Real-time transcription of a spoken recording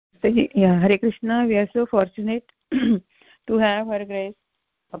Yeah, Hare Krishna. We are so fortunate to have Her Grace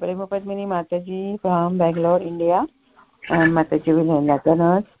Prema Padmini Mataji from Bangalore, India, and Mataji will enlighten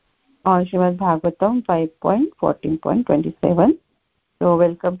us on Srimad Bhagavatam 5.14.27. So,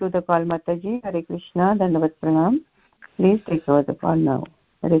 welcome to the call, Mataji. Hare Krishna. Dandavat Pranam. Please take over the call now.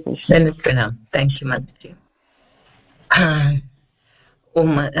 Hare Krishna. Dandavat Pranam. Thank you, Mataji.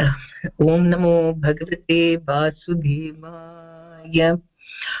 Om Namo Bhagavate Vasudevaya.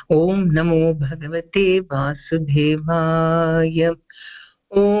 Om Namo Bhagavate Vasudevaya.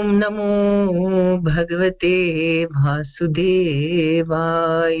 Om Namo Bhagavate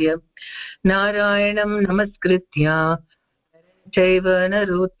Vasudevaya. Narayanam Namaskritya Chaiva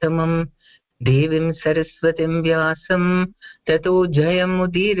Narottamam Devim Saraswatim Vyasam Tato Jayam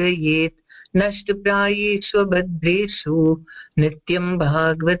Udirayet Nashtaprayeshu Bhadreshu Nityam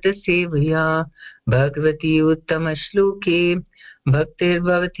Bhagavata Sevaya Bhagavati Uttama Shloke Bhaktir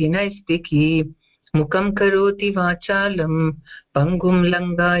Bhavati Naistiki Mukam Karoti Vachalam Pangum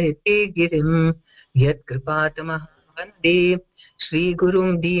Langayate Girim Yat Kripatamah Vande Shri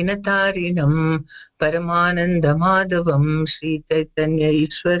Gurum Dinatarinam Paramananda Madhavam Shri Chaitanya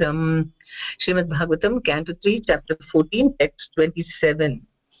Ishwaram. Srimad Bhagavatam, Canto 3, Chapter 14, Text 27.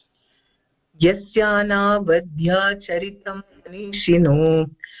 Yasyana Vadhya Charitam Manishino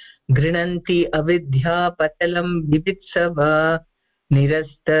Grinanti Avidhya Patalam Vibitsava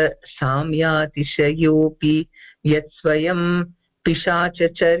Nirasta Samyatishayopi Yatsvayam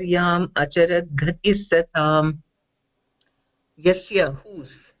Pishachacharyam Acharad Ghatisatam. Yasya,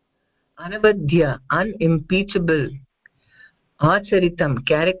 whose? Anavadhya, unimpeachable. Acharitam,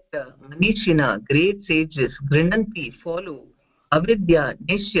 character. Manishina, great sages. Grinanti, follow. Avidya,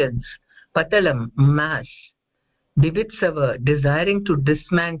 nations. Patalam, mass. Bibitsava, desiring to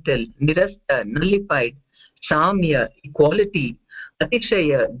dismantle. Nirasta, nullified. Samya, equality.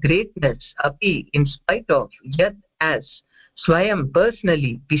 Atishaya, greatness. Api, in spite of. Yat, as. Swayam,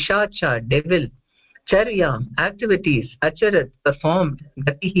 personally. Pishacha, devil. Charyam, activities. Acharat, performed.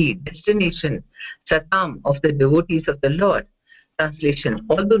 Gatihi, destination. Satam, of the devotees of the Lord. Translation: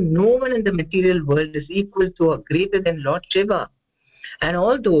 although no one in the material world is equal to or greater than Lord Shiva, and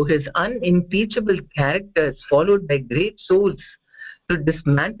although his unimpeachable character is followed by great souls to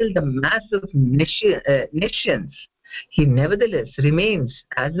dismantle the mass of nations, he nevertheless remains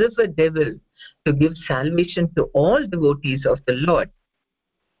as if a devil to give salvation to all devotees of the Lord.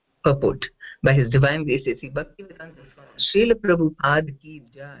 Purport: by his divine grace, Bhaktivedanta Srila Prabhupada ki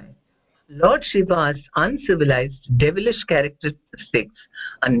jai. Lord Shiva's uncivilized, devilish characteristics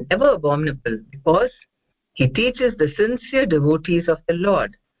are never abominable because he teaches the sincere devotees of the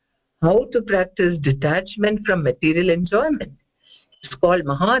Lord how to practice detachment from material enjoyment. He is called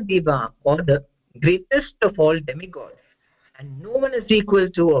Mahadeva, or the greatest of all demigods, and no one is equal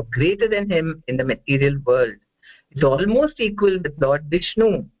to or greater than him in the material world. He is almost equal with Lord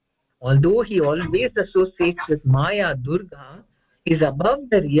Vishnu. Although he always associates with Maya, Durga, he is above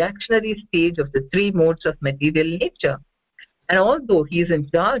the reactionary stage of the three modes of material nature. And although he is in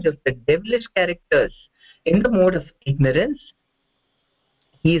charge of the devilish characters in the mode of ignorance,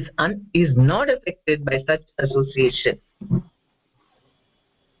 he is not affected by such association.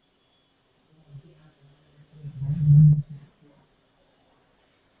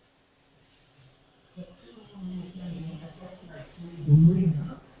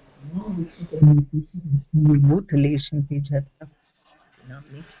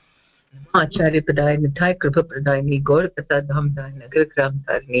 आचार्य पदाय निधाय कृपा प्रदायिनी गौर कथा धाम दाय नगर ग्राम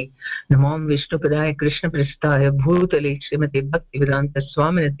धारिणी नमो विष्णु पदाय कृष्ण प्रस्थाय भूतले श्रीमते भक्ति वेदांत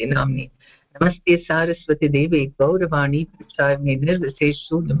स्वामिनति नामनि नमस्ते सारस्वती देवी गौरवाणी प्रचारिणे निर्विशेष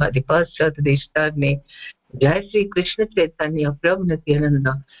शून्यवादिपाश्चात देशतारिणे जय श्री कृष्ण चैतन्य प्रभु नित्यानंद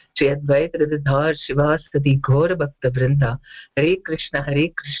श्री अद्वैत गदाधर शिवासदि गौर भक्त वृंदा हरे Krishna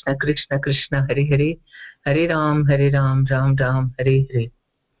Krishna Krishna Hare Hare Hare Ram Ram Ram Hare Hare.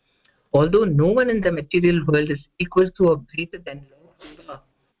 Although no one in the material world is equal to or greater than Lord Shiva,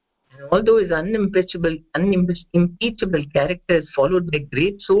 and although his unimpeachable character is followed by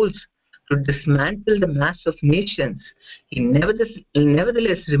great souls to dismantle the mass of nations, he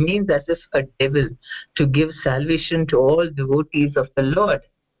nevertheless remains as if a devil to give salvation to all devotees of the Lord.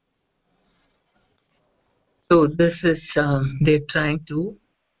 So this is, they're trying to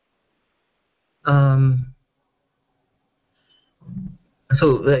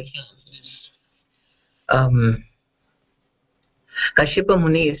Kashyapa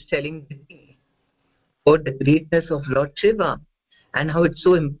Muni is telling about the greatness of Lord Shiva and how it's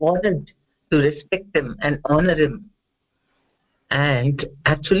so important to respect him and honor him. And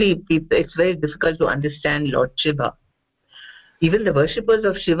actually, it's very difficult to understand Lord Shiva. Even the worshippers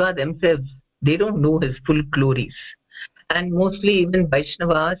of Shiva themselves, they don't know his full glories. And mostly even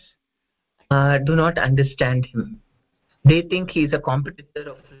Vaishnavas do not understand him. They think he's a competitor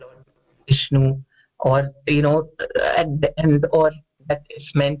of Lord Vishnu, or and or that is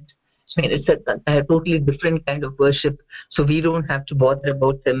meant. I mean, it's a totally different kind of worship. So we don't have to bother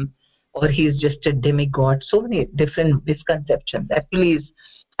about him, or he's just a demigod. So many different misconceptions. Actually, is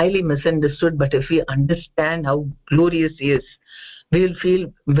highly misunderstood. But if we understand how glorious he is, we will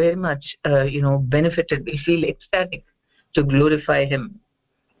feel very much, benefited. We feel ecstatic to glorify him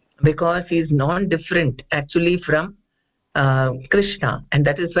because he is non-different actually from Krishna, and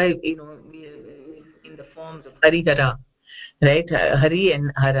that is why we, in the forms of Harihara, right? Hari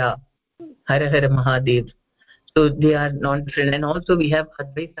and Hara, Hara Hara Mahadev. So they are non-different, and also we have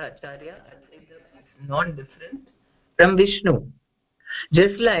Advaita Acharya. Advaita is non-different from Vishnu.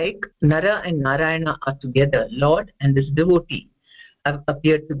 Just like Nara and Narayana are together, Lord and this devotee have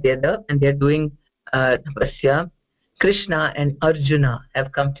appeared together, and they are doing tapasya. Krishna and Arjuna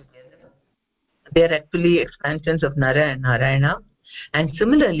have come together. They are actually expansions of Nara and Narayana. And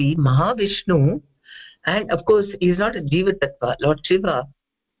similarly, Mahavishnu, and of course, he is not a Jiva Tattva. Lord Shiva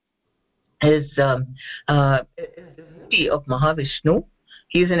is the devotee of Mahavishnu.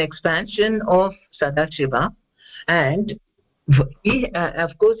 He is an expansion of Sadashiva, and he,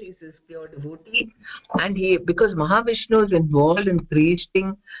 of course, he is his pure devotee. And he, because Mahavishnu is involved in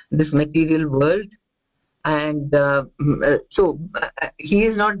creating this material world, and he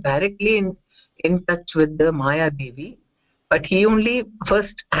is not directly in touch with the Maya Devi, but he only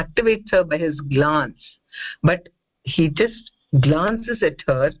first activates her by his glance. But he just glances at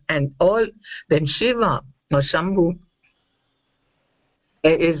her, and all then Shiva or Shambhu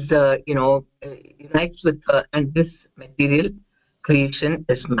unites with her, and this material creation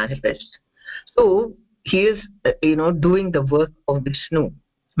is manifest. So he is doing the work of Vishnu,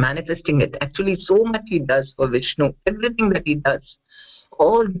 manifesting it. Actually, so much he does for Vishnu. Everything that he does,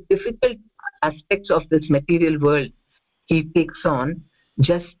 all difficult aspects of this material world, he takes on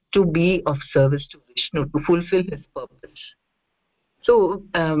just to be of service to Vishnu, to fulfill his purpose. So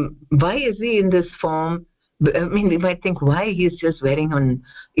why is he in this form? I mean, we might think why he's just wearing on,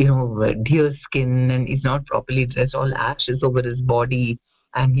 deer skin, and he's not properly dressed, all ashes over his body,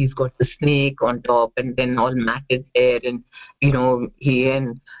 and he's got the snake on top, and then all matted hair, and he's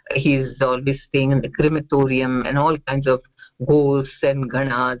always staying in the crematorium, and all kinds of ghosts and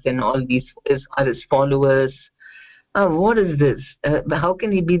ganas, and all these are his followers. What is this? How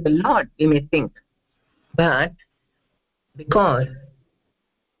can he be the Lord? We may think, but because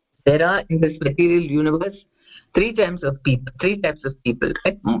there are in this material universe three types of people,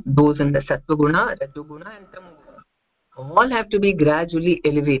 right? Those in the sattva guna, rajoguna, and tamoguna, all have to be gradually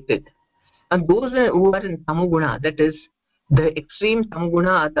elevated. And those who are in tamoguna, that is the extreme tamoguna,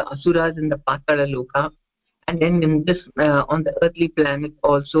 are the asuras in the patala loka. And then in this on the earthly planet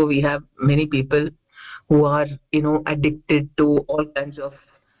also, we have many people who are addicted to all kinds of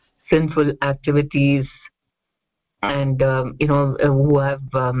sinful activities, and who are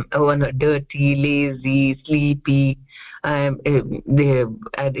dirty, lazy, sleepy, they're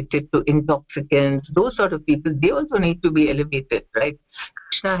addicted to intoxicants. Those sort of people, they also need to be elevated, right?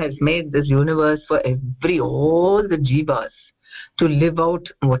 Krishna has made this universe for all the jivas to live out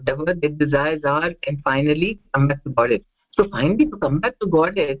whatever their desires are, and finally come back to Godhead. So finally, to come back to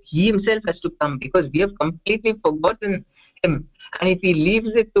Godhead, he himself has to come, because we have completely forgotten him. And if he leaves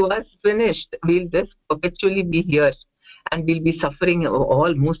it to us finished, we'll just perpetually be here, and we'll be suffering.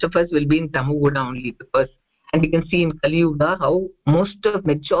 Most of us will be in Tamoguna only, because, and we can see in Kali Yuga how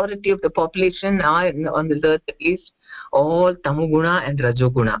majority of the population are on this earth, at least, all Tamoguna and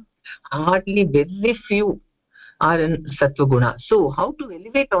Rajoguna. Hardly very few are in Sattva-guna. So how to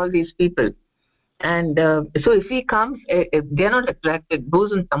elevate all these people? And so if he comes, they are not attracted.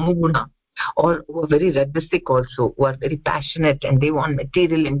 Those in Tamoguna, or who are very realistic also, who are very passionate, and they want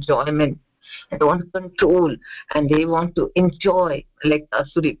material enjoyment, and they want control, and they want to enjoy, like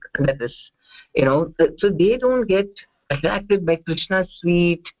Asurik, that is, so they don't get attracted by Krishna's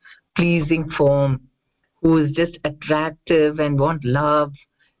sweet, pleasing form, who is just attractive and want love.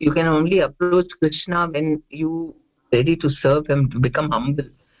 You can only approach Krishna when you ready to serve him, to become humble.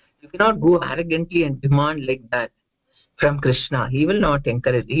 You cannot go arrogantly and demand like that from Krishna. He will not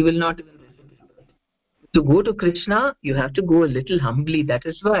encourage. He will not even receive. To go to Krishna, you have to go a little humbly. That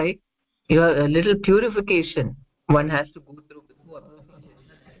is why you have a little purification one has to go through before approaching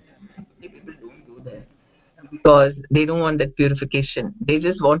Krishna. Many people don't do that because they don't want that purification. They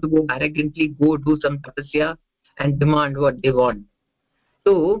just want to go arrogantly, go do some tapasya and demand what they want.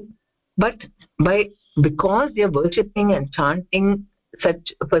 So, but by because they are worshipping and chanting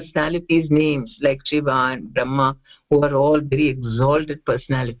such personalities' names like Shiva and Brahma, who are all very exalted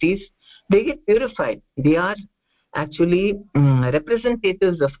personalities, they get purified. They are actually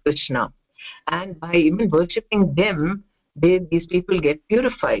representatives of Krishna, and by even worshipping them, these people get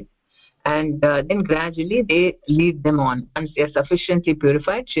purified, and then gradually they lead them on. Once they are sufficiently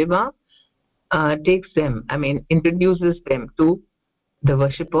purified, Shiva takes them, introduces them to the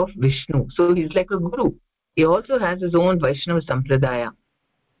worship of Vishnu. So he's like a guru. He also has his own Vaishnava Sampradaya.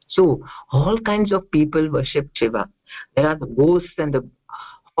 So all kinds of people worship Shiva. There are the ghosts and the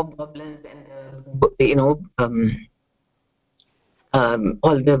hobgoblins and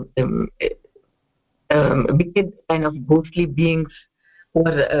all the wicked kind of ghostly beings who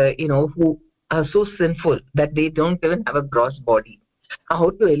are who are so sinful that they don't even have a gross body. How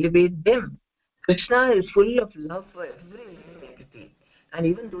to elevate them? Krishna is full of love for every living entity, and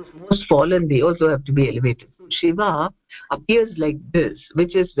even those most fallen, they also have to be elevated. So Shiva appears like this,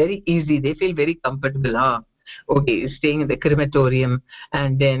 which is very easy. They feel very comfortable. Okay, he's staying in the crematorium,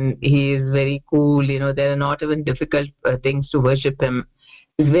 and then he is very cool. There are not even difficult things to worship him.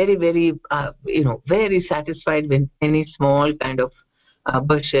 He's very, very, very satisfied with any small kind of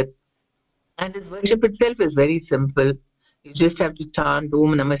worship, and his worship itself is very simple. You just have to chant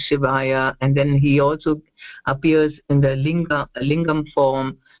Om Namah Shivaya, and then he also appears in the lingam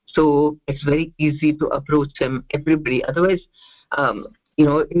form. So it's very easy to approach him. Everybody, otherwise, um,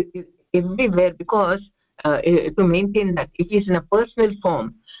 everywhere, because to maintain that, if he's in a personal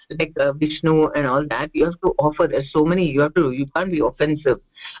form like Vishnu and all that, you have to offer. There's so many. You can't be offensive.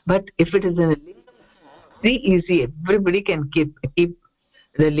 But if it is in a lingam, very easy. Everybody can keep the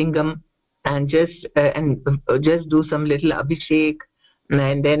lingam and just do some little abhishek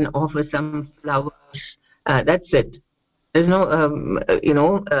and then offer some flowers. That's it. There's no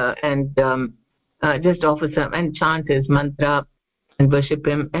and just offer some and chant his mantra and worship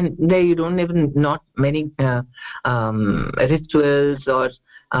him, and there you don't even not many rituals or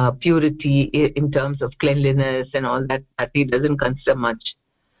purity in terms of cleanliness and all that he doesn't consider much.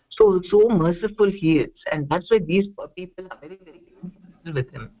 So merciful he is, and that's why these people are very, very comfortable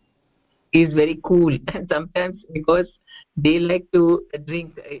with him. He's very cool, and sometimes because they like to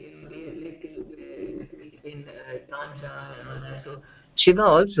drink, they like to in ganja and all that. So Shiva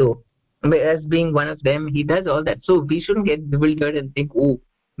also, as being one of them, he does all that. So we shouldn't get bewildered and think, oh,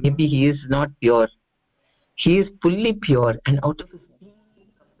 maybe he is not pure. He is fully pure, and out of his deep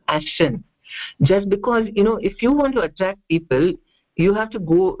passion. Just because, if you want to attract people, you have to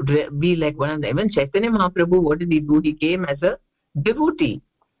go be like one of them. Even Chaitanya Mahaprabhu, what did he do? He came as a devotee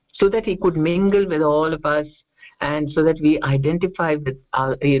so that he could mingle with all of us, and so that we identify with,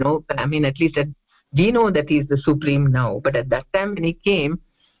 at least that we know that he is the supreme now. But at that time when he came,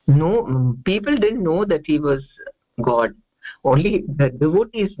 no, people didn't know that he was God. Only the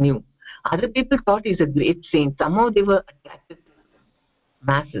devotees knew. Other people thought he's a great saint. Somehow they were attracted to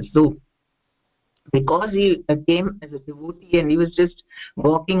masses. So because he came as a devotee and he was just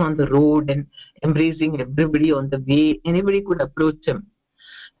walking on the road and embracing everybody on the way, anybody could approach him.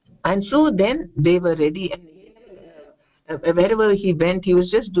 And so then they were ready, and wherever he went, he was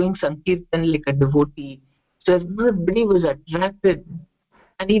just doing Sankirtan like a devotee. So everybody was attracted,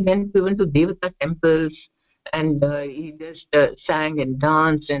 and he went even to Devata temples, and he just sang and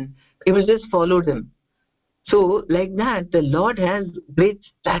danced, and people just followed him. So like that, the Lord has great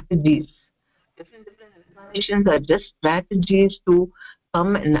strategies. Different incarnations are just strategies to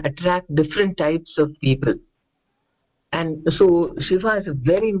come and attract different types of people. And so Shiva is a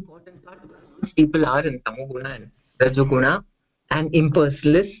very important part. Most people are in Tamoguna and Rajoguna and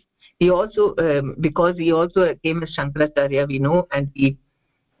impersonalists. He also, because he also came as Shankaracharya, we know, and he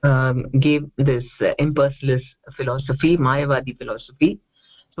gave this impersonalist philosophy, Mayavadi philosophy.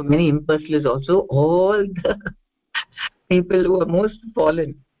 So many impersonalists also, all the people who are most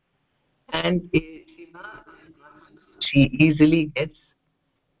fallen. And Shiva, she easily gets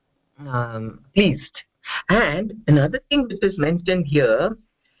pleased. And another thing which is mentioned here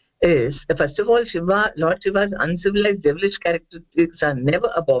is, first of all, Lord Shiva's uncivilized devilish characteristics are never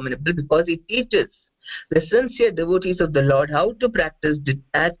abominable, because he teaches the sincere devotees of the Lord how to practice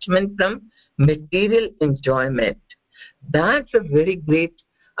detachment from material enjoyment. That's a very great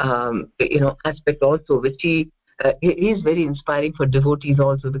aspect also, which he is very inspiring for devotees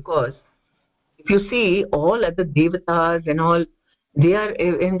also, because if you see all other devatas and all, they are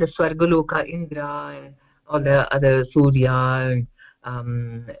in the Swargaloka, Indra and all the other Surya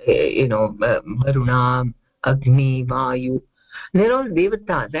and Varuna, Agni, Vayu. They're all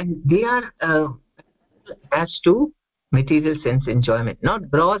devatas, and they are attached to material sense enjoyment,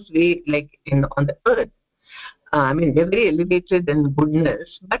 not gross way like on the earth. I mean, they're very elevated in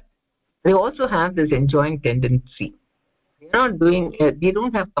goodness, but they also have this enjoying tendency. They're not doing, they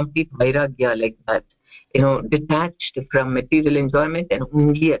don't have complete vairagya like that, detached from material enjoyment and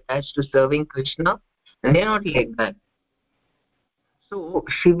only attached to serving Krishna. And they're not like that. So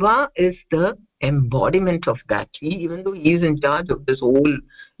Shiva is the embodiment of that. Even though he is in charge of this whole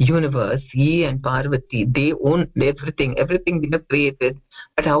universe, he and Parvati, they own everything. Everything they have created.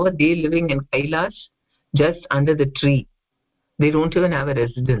 But how are they living in Kailash? Just under the tree. They don't even have a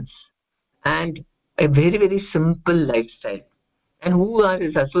residence. And a very, very simple lifestyle. And who are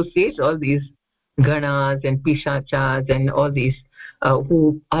his associates? All these ganas and pishachas and all these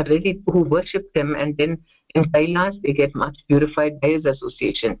who worship him, and then in Kailash they get much purified by his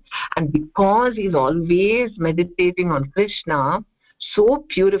association. And because he's always meditating on Krishna, so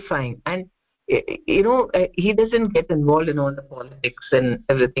purifying, and he doesn't get involved in all the politics and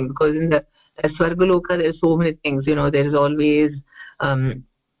everything, because in the Swargaloka there's so many things. There is always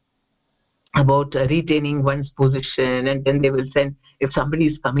about retaining one's position, and then they will send, if somebody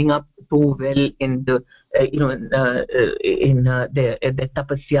is coming up too well in the the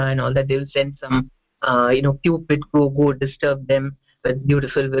tapasya and all that, they will send some Cupid go disturb them with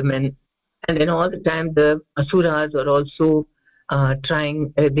beautiful women. And then all the time the asuras are also they try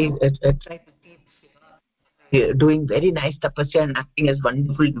to keep doing very nice tapasya and acting as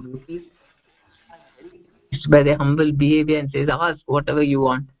wonderful devotees by their humble behavior, and says, ask whatever you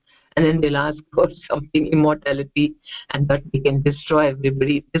want. And then they'll ask for something, immortality, and that they can destroy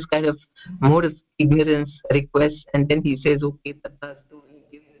everybody. This kind of mode of ignorance request, and then he says, okay, Tathastu, he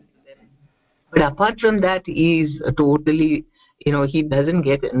gives it to them. But apart from that, he is totally, he doesn't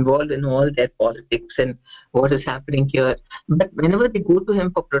get involved in all their politics and what is happening here. But whenever they go to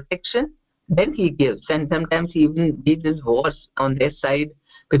him for protection, then he gives. And sometimes he even leads wars on their side,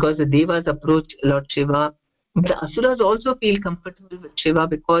 because the devas approach Lord Shiva. But the asuras also feel comfortable with Shiva,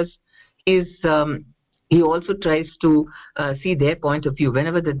 because he also tries to see their point of view.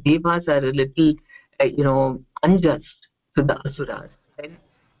 Whenever the devas are a little, unjust to the asuras, then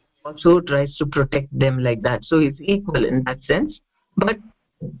also tries to protect them like that. So he's equal in that sense. But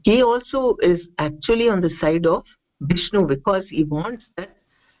he also is actually on the side of Vishnu, because he wants that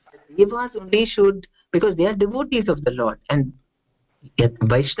the devas only should, because they are devotees of the Lord, and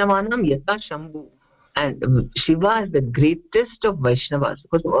Vaishnavanam Yata Shambhu. And Shiva is the greatest of Vaishnavas,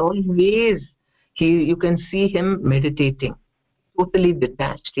 because always you can see him meditating, totally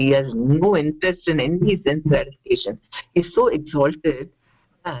detached. He has no interest in any sense gratification. He's so exalted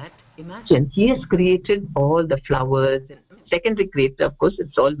that, imagine, he has created all the flowers. And secondary creator, of course,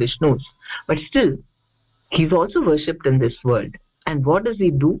 it's all Vishnu's. But still, he's also worshipped in this world. And what does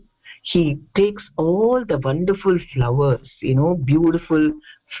he do? He takes all the wonderful flowers, beautiful,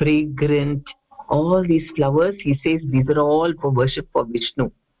 fragrant, all these flowers. He says these are all for worship for Vishnu.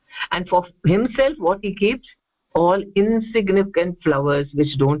 And for himself, what he keeps? All insignificant flowers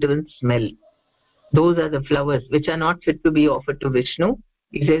which don't even smell. Those are the flowers which are not fit to be offered to Vishnu.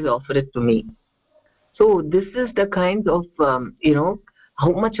 He says, offer it to me. So this is the kind of,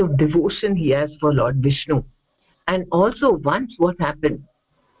 how much of devotion he has for Lord Vishnu. And also once what happened,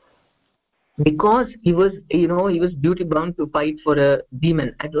 because he was duty bound to fight for a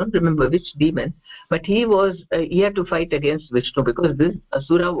demon. I don't remember which demon, but he had to fight against Vishnu, because this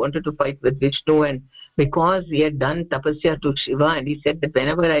asura wanted to fight with Vishnu, and because he had done tapasya to Shiva, and he said that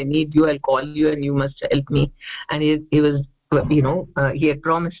whenever I need you, I'll call you and you must help me. And he was, he had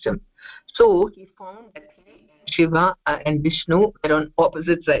promised him. So he found that Shiva and Vishnu were on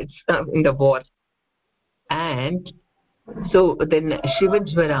opposite sides in the war. And so then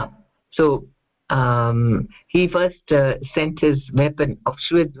Shivajvara, so he first sent his weapon of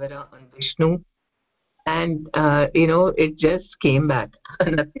Shivajvara on Vishnu, and it just came back.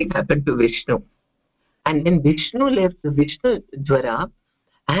 Nothing happened to Vishnu. And then Vishnu left the Vishnu Dvara,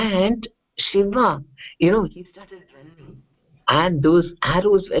 and Shiva, he started running. And those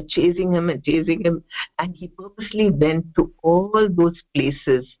arrows were chasing him and chasing him. And he purposely went to all those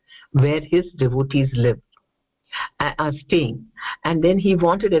places where his devotees lived, are staying. And then he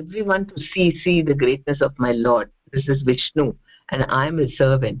wanted everyone to see the greatness of my Lord. This is Vishnu, and I am his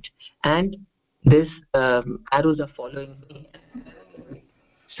servant. And this arrows are following me.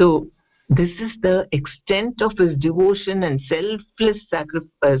 So this is the extent of his devotion and selfless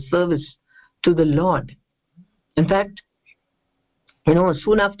service to the Lord. In fact,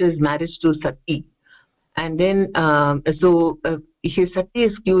 soon after his marriage to Sati, and then his Sati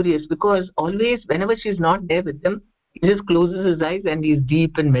is curious, because always whenever she's not there with him, He just closes his eyes and he's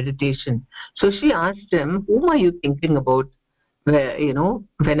deep in meditation. So she asked him, whom are you thinking about? Where,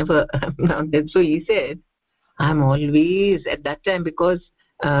 whenever. So he said, I'm always at that time, because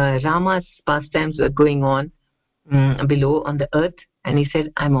Rama's pastimes were going on below on the earth, and he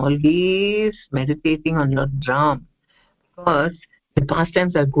said, I'm always meditating on Lord Ram, because the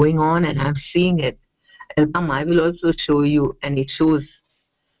pastimes are going on and I'm seeing it. And come, I will also show you. And it shows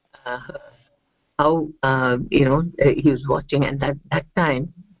uh, how he was watching. And that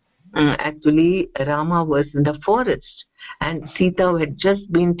time, actually, Rama was in the forest, and Sita had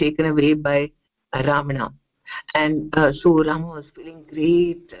just been taken away by Ravana. And so Rama was feeling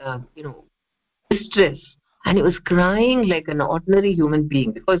great, distress, and he was crying like an ordinary human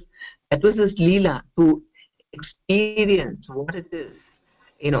being, because that was his leela, to experience what it is.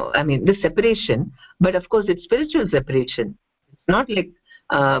 I mean, this separation, but of course, it's spiritual separation. It's not like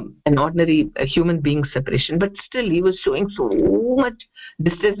an ordinary human being separation, but still, he was showing so much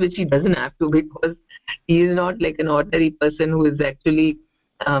distress, which he doesn't have to, because he is not like an ordinary person who is actually.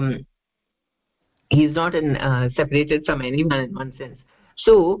 He's not separated from anyone in one sense.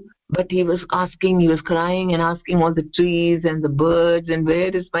 So, but he was crying and asking all the trees and the birds, and where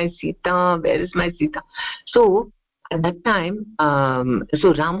is my Sita? Where is my Sita? So at that time,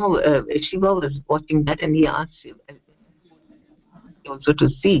 so Shiva was watching that, and he asked Shiva also to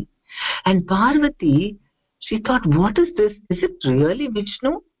see. And Parvati, she thought, what is this? Is it really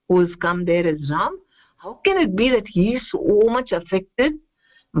Vishnu who has come there as Ram? How can it be that he is so much affected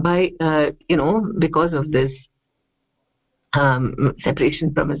by because of this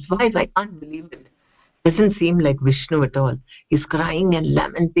separation from his wife? I can't believe it. Doesn't seem like Vishnu at all. He's crying and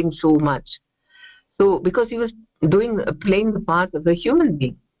lamenting so much. So because he was playing the part of a human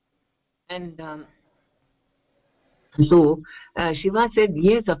being. And so Shiva said,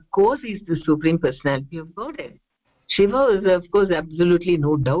 yes, of course he's the Supreme Personality of Godhead. Shiva was, of course, absolutely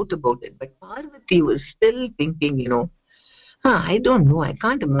no doubt about it. But Parvati was still thinking, I don't know. I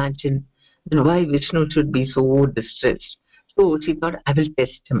can't imagine why Vishnu should be so distressed. So she thought, I will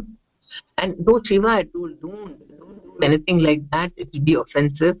test him. And though Shiva had told, don't do anything like that, it will be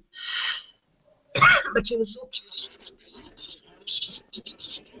offensive. But she was so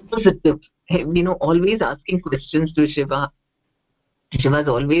positive, always asking questions to Shiva. Shiva's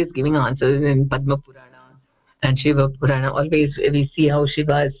always giving answers in Padma Purana and Shiva Purana. Always we see how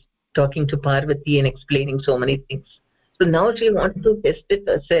Shiva is talking to Parvati and explaining so many things. So now she wants to test it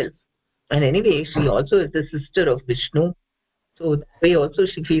herself. And anyway, she also is the sister of Vishnu. So that way also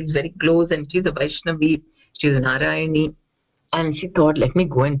she feels very close, and she's a Vaishnavi, she's a Narayani. And she thought, let me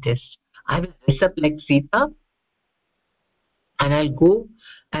go and test. I will dress up like Sita, and I'll go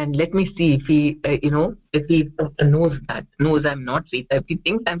and let me see if he knows I'm not Sita. If he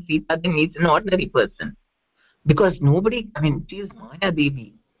thinks I'm Sita, then he's an ordinary person. Because nobody, she's Maya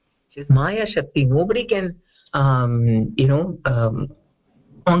Devi. She's Maya Shakti. Nobody can,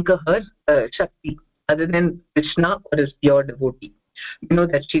 conquer her Shakti other than Krishna or his pure devotee. You know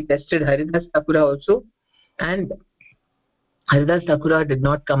that she tested Haridas Thakura also, and Haridas Thakura did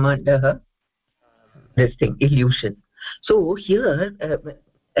not come under her illusion. So here,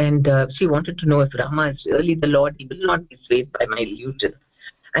 and she wanted to know if Rama is really the Lord, he will not be swayed by my illusion.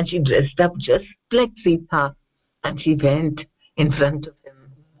 And she dressed up just like Sita, and she went in front of him.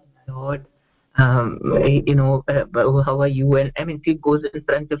 Lord, how are you? And she goes in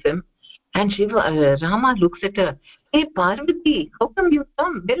front of him, and Rama looks at her. Hey, Parvati, how come you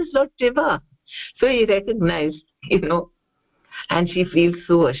come? Where is Lord Shiva? So he recognized, and she feels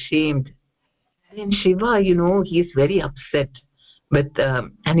so ashamed. And Shiva, he's very upset,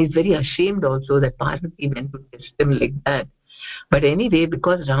 and he's very ashamed also that Parvati went to test him like that. But anyway,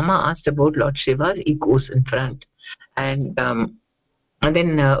 because Rama asked about Lord Shiva, he goes in front, and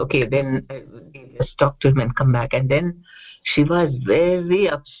then they just talk to him and come back, and then Shiva is very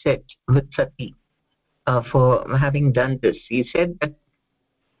upset with Sati for having done this. He said that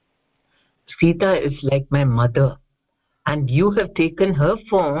Sita is like my mother, and you have taken her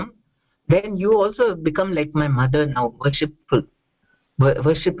form, then you also have become like my mother now, worshipable.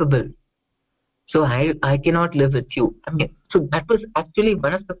 So I cannot live with you. So that was actually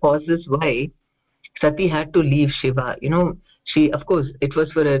one of the causes why Sati had to leave Shiva. She, of course, it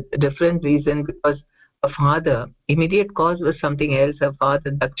was for a different reason, because her father, immediate cause was something else. Her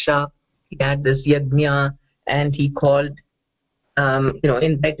father, Daksha, he had this yajna, and he called,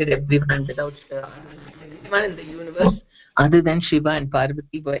 invited everyone without everyone in the universe other than Shiva and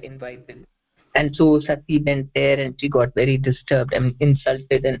Parvati were invited. And so Sati went there, and she got very disturbed and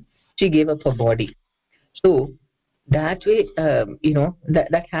insulted, and she gave up her body. So that way,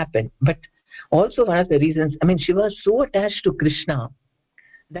 that happened. But Also, one of the reasons, I mean, Shiva is so attached to Krishna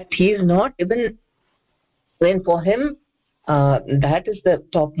that he is not even, when for him, that is the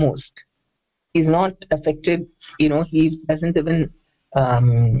topmost. He's not affected, he doesn't even,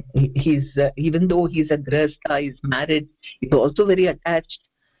 he's, even though he's a grasta, he's married, he's also very attached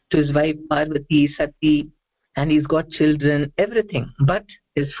to his wife Parvati, Sati, and he's got children, everything. But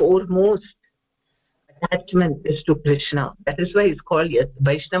his foremost attachment is to Krishna. That is why he's called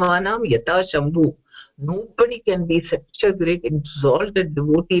Vaishnavanam Yata Shambhu. Nobody can be such a great exalted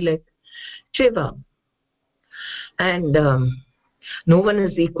devotee like Shiva. And no one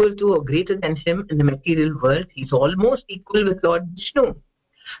is equal to or greater than him in the material world. He's almost equal with Lord Vishnu.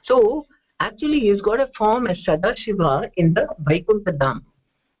 So actually he's got a form as Sadashiva in the Vaikuntha Dham.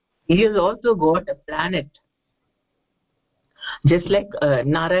 He has also got a planet, just like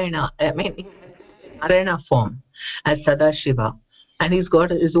Narayana, Narayana form as Sadashiva. And he's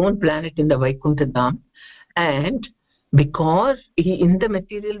got his own planet in the Vaikuntha Dham. And because in the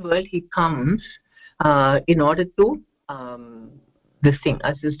material world he comes in order to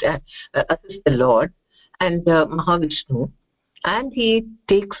assist the Lord and Mahavishnu, and he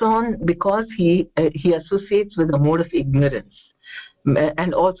takes on, because he associates with the mode of ignorance,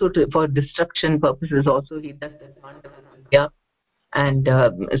 and also for destruction purposes. Also, he does the and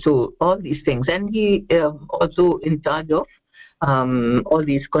so all these things, and he also in charge of all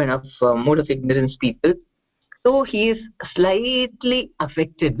these kind of mode of ignorance people. So he is slightly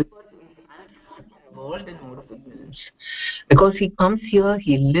affected because he is involved in mode of ignorance. Because he comes here,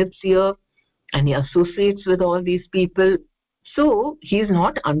 he lives here, and he associates with all these people. So he is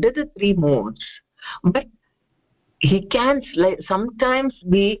not under the three modes, but he can sometimes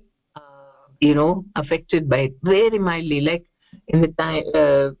be, affected by it very mildly, like in the time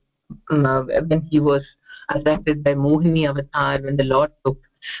when he was attracted by Mohini avatar when the Lord took.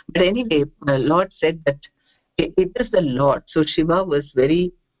 But anyway, the Lord said that it is the Lord. So Shiva was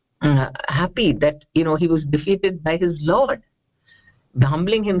very happy that he was defeated by his Lord,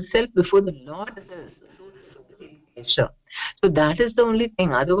 humbling himself before the Lord. So that is the only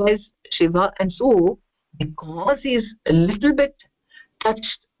thing. Otherwise, Shiva, and so because he is a little bit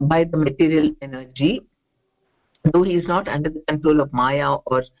touched by the material energy, though he is not under the control of Maya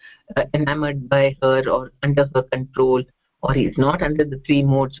or enamored by her or under her control, or he is not under the three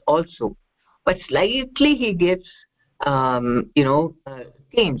modes also, but slightly he gets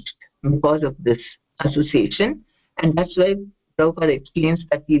changed because of this association. And that's why Prabhupada explains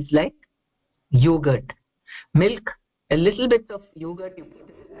that he is like yogurt, milk, a little bit of yogurt you put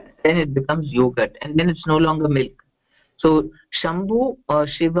it, then it becomes yogurt, and then it's no longer milk. So Shambhu or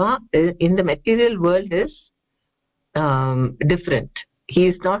Shiva in the material world is different. He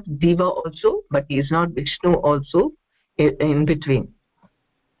is not Diva also, but he is not Vishnu also, in between.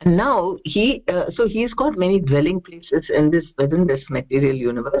 And now so he's got many dwelling places within this material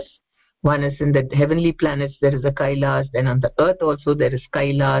universe. One is in the heavenly planets, there is a Kailas, then on the earth also there is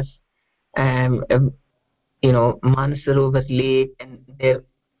Kailas, Manasarovar lake, and there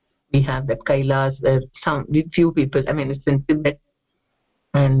we have that Kailas where few people, it's in Tibet,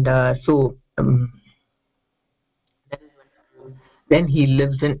 and so then he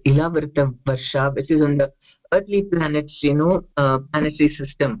lives in Ilavarta Varsha, which is on the earthly planets, planetary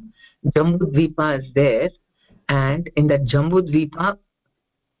system. Jambudvipa is there, and in the Jambudvipa,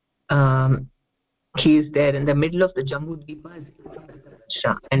 he is there. In the middle of the Jambudvipa is Ilavarta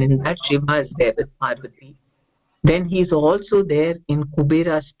Varsha, and in that Shiva is there with Parvati. Then he is also there in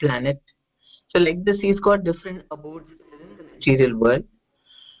Kubera's planet. So like this, he's got different abodes in the material world,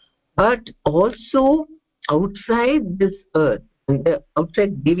 but also outside this earth,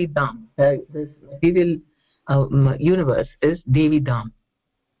 outside Devi Dham, this material universe is Devi Dham,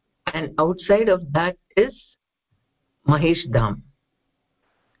 and outside of that is Mahesh Dham.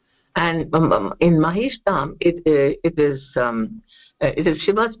 And in Mahesh Dham, it is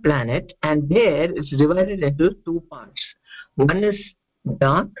Shiva's planet, and there it's divided into two parts. One is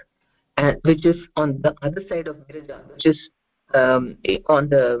dark, which is on the other side of Virja, which is on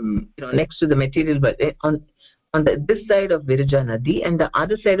the next to the material world, on this side of Virja Nadi, and the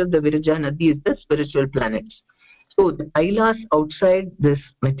other side of the Virja Nadi is the spiritual planets. So the Kailas outside this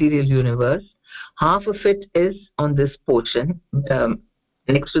material universe, half of it is on this portion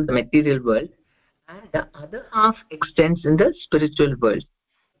next to the material world, and the other half extends in the spiritual world,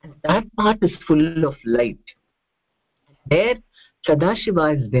 and that part is full of light. There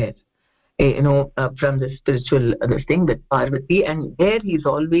Sadashiva is there, from the spiritual this thing with Parvati, and there he's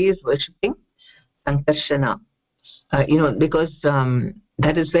always worshipping Sankarshana, because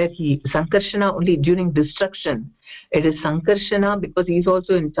that is where Sankarshana only during destruction. It is Sankarshana because he is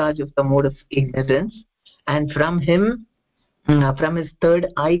also in charge of the mode of ignorance, and from him, from his third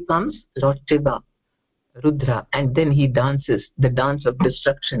eye comes Lord Shiva, Rudra, and then he dances the dance of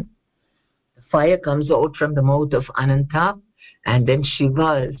destruction. The fire comes out from the mouth of Ananta, and then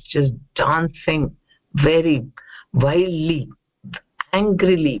Shiva is just dancing very wildly,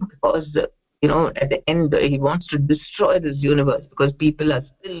 angrily, because at the end he wants to destroy this universe because people are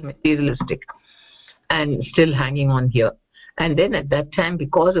still materialistic and still hanging on here. And then at that time,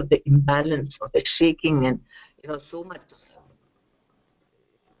 because of the imbalance of the shaking and so much,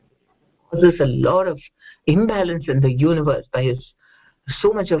 causes a lot of imbalance in the universe by his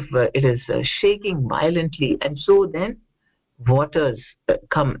so much of it is shaking violently, and so then waters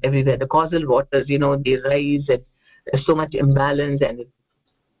come everywhere. The causal waters, they rise, and there's so much imbalance, and it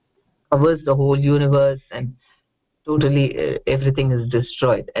covers the whole universe, and totally everything is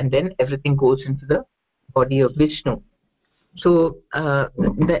destroyed, and then everything goes into the body of Vishnu. So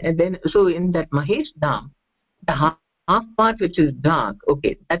so in that Mahesh Dham, the half part which is dark,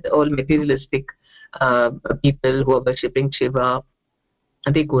 okay, that's all materialistic people who are worshipping Shiva,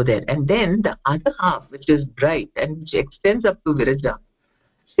 and they go there. And then the other half which is bright and which extends up to Viraja,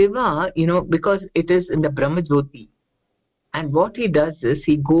 Shiva, because it is in the Brahma Jyoti, and what he does is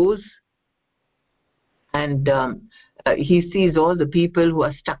he goes and he sees all the people who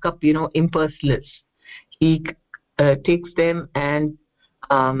are stuck up, impulseless. He takes them and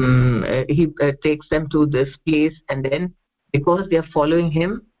he takes them to this place, and then because they are following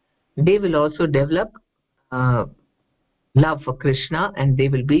him, they will also develop love for Krishna, and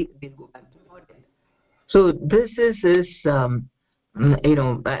they'll go back to Godhead. So this is his so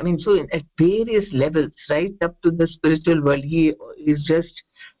at various levels, right up to the spiritual world, he is just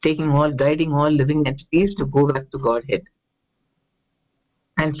guiding all living entities to go back to Godhead.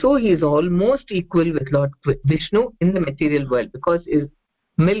 And so he is almost equal with Lord Vishnu in the material world, because his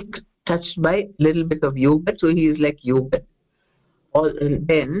milk touched by little bit of yogurt, so he is like yogurt. And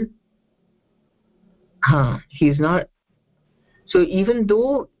then he's not. So even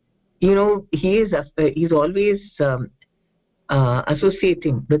though he's always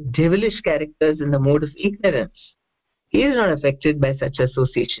associating with devilish characters in the mode of ignorance, he is not affected by such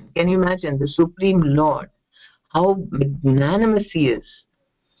association. Can you imagine the Supreme Lord, how magnanimous he is,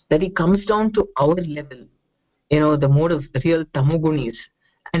 that he comes down to our level, the mode of real tamogunis,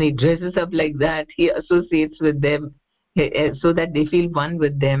 and he dresses up like that, he associates with them so that they feel one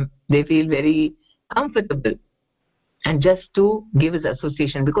with them, they feel very comfortable, and just to give his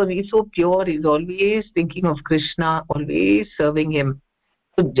association, because he's so pure, he's always thinking of Krishna, always serving him.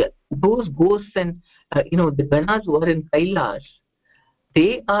 So those ghosts and the ganas who are in Kailas,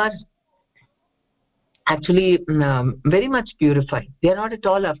 they are actually very much purified. They are not at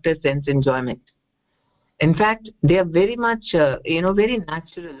all after sense enjoyment. In fact, they are very much very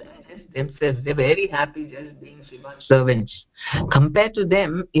natural themselves. They're very happy just being Shiva's servants. Compared to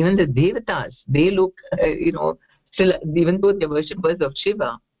them, even the devatas, they look still, even though they're worshippers of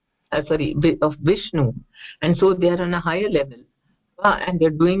Shiva, of Vishnu, and so they are on a higher level, and they're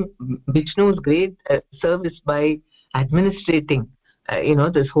doing Vishnu's great service by administrating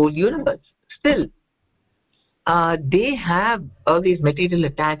this whole universe. Still they have all these material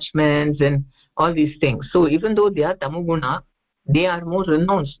attachments and all these things. So even though they are tamoguna, they are more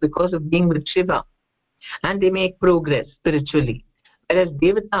renounced because of being with Shiva, and they make progress spiritually. Whereas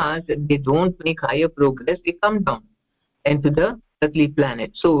devatas, if they don't make higher progress, they come down into the earthly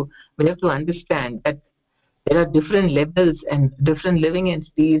planet. So we have to understand that there are different levels and different living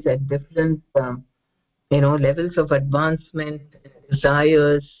entities at different levels of advancement,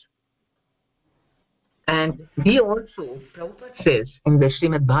 desires. And we also, Prabhupada says in the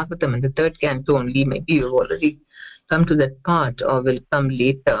Srimad Bhagavatam, in the third canto only, maybe you've already come to that part or will come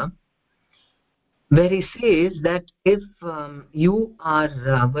later, where he says that if you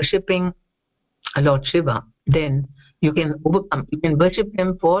are worshipping Lord Shiva, then you can overcome, you can worship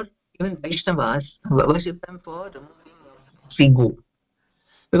him for, even Vaishnavas, worship him for removing ego.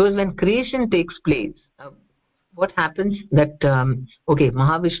 Because when creation takes place, what happens that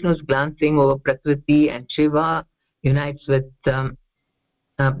Mahavishnu is glancing over Prakriti, and Shiva unites with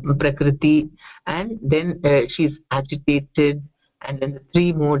Prakriti, and then she's agitated, and then the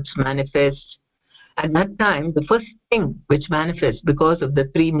three modes manifest. At that time, the first thing which manifests because of the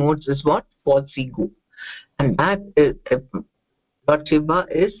three modes is what? False ego. And that is, Lord Shiva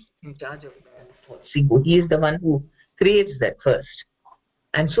is in charge of false ego. He is the one who creates that first.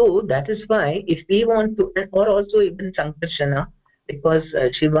 And so that is why if we want to, or also even Sankarshana, because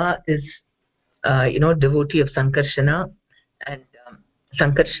Shiva is devotee of Sankarshana, and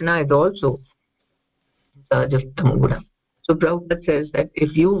Sankarsana is also in charge of Tamoguna. So Prabhupada says that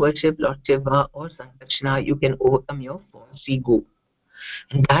if you worship Lord Shiva or Sankarsana, you can overcome your false ego.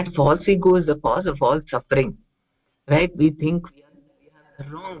 And that false ego is the cause of all suffering. Right? We think we have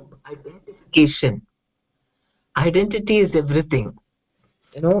the wrong identification. Identity is everything.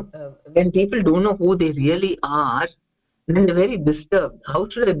 When people don't know who they really are, then they're very disturbed. How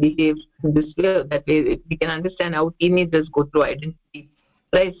should I behave this way or that way? We can understand how teenagers go through identity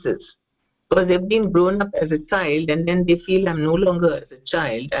crisis. Because they've been grown up as a child and then they feel I'm no longer as a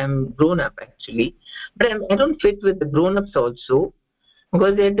child, I'm grown up actually. But I don't fit with the grown ups also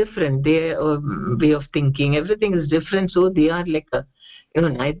because they're different. Their way of thinking, everything is different. So they are like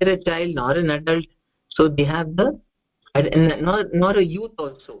neither a child nor an adult. So they have and not a youth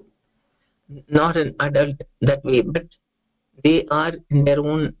also, not an adult that way, but they are in their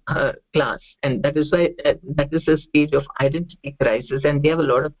own class, and that is why that is a stage of identity crisis, and they have a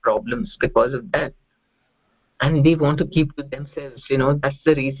lot of problems because of that, and they want to keep to themselves. That's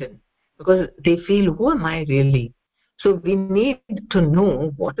the reason, because they feel, who am I really? So we need to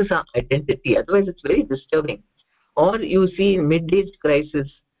know what is our identity. Otherwise, it's very disturbing. Or you see, mid-age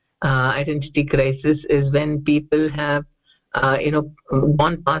crisis, identity crisis is when people have,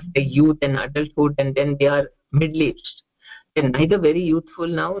 gone past their youth and adulthood, and then they are middle-aged. They're neither very youthful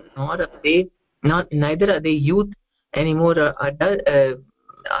now, neither are they youth anymore, or adult,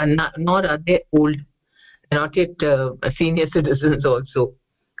 nor are they old. They're not yet senior citizens also.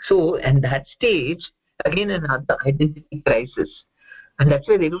 So, and that stage, again, another identity crisis, and that's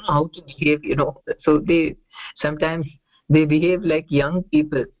why they don't know how to behave. So they sometimes they behave like young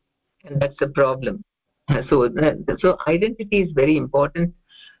people, and that's the problem. So identity is very important,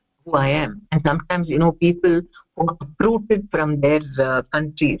 who I am. And sometimes people who are uprooted from their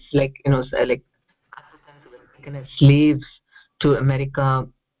countries, like like Africans who were taken as slaves to America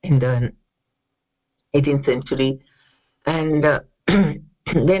in the 18th century, and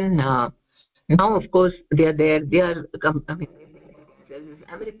then now of course they are there. They are themselves as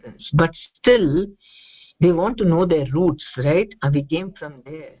Americans, but still they want to know their roots, right? We came from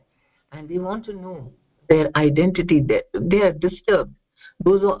there, and they want to know their identity. They are disturbed.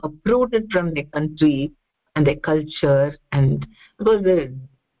 Those who are uprooted from their country and their culture, and because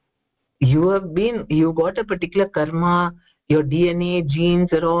you got a particular karma, your DNA,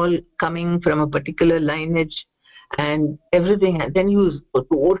 genes are all coming from a particular lineage, and everything, and then you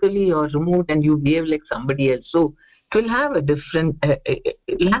totally are removed and you behave like somebody else. So it will have a different, it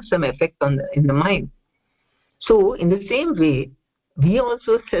will have some effect in the mind. So in the same way, we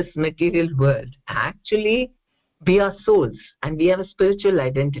also, this material world, actually we are souls and we have a spiritual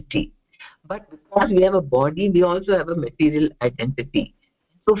identity. But because we have a body, we also have a material identity.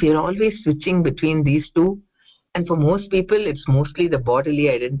 So we are always switching between these two. And for most people, it's mostly the bodily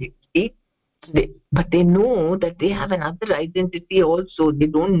identity. But they know that they have another identity also. They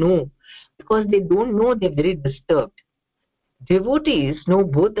don't know. Because they don't know, they're very disturbed. Devotees know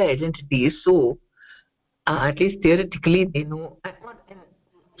both the identities, so at least theoretically they know, and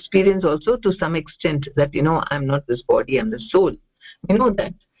experience also to some extent, that I'm not this body, I'm the soul. We know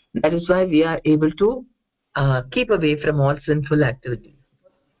that. That is why we are able to keep away from all sinful activities.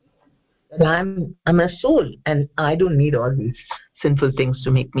 And I'm a soul and I don't need all these sinful things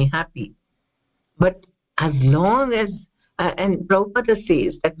to make me happy. But as long as and Prabhupada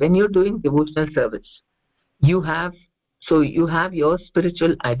says that when you're doing devotional service, you have you have your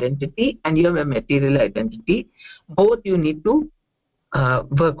spiritual identity and you have a material identity. Both you need to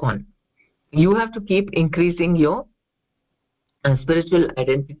work on. You have to keep increasing your spiritual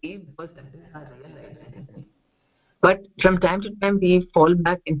identity, because that is our real identity. But from time to time we fall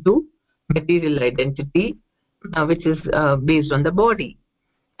back into material identity, which is based on the body.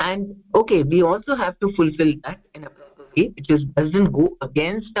 And okay, we also have to fulfill that in a proper way, which doesn't go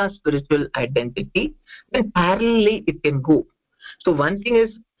against our spiritual identity. Then parallelly it can go. So one thing is,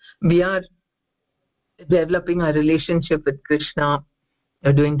 we are developing a relationship with Krishna,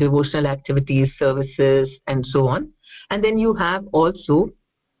 doing devotional activities, services, and so on. And then you have also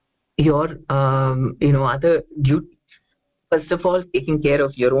your other duties. First of all, taking care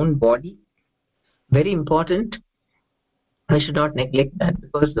of your own body, very important. We should not neglect that,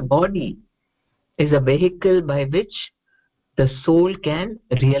 because the body is a vehicle by which the soul can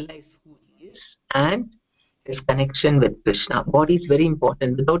realize who he is and his connection with Krishna. Body is very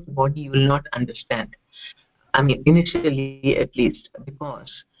important. Without body, you will not understand. I mean, initially at least,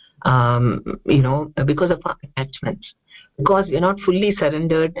 because of our attachments, because we are not fully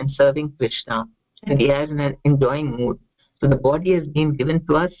surrendered and serving Krishna, and we are in an enjoying mood. So the body has been given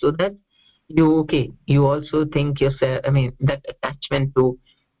to us so that you also think yourself, I mean, that attachment to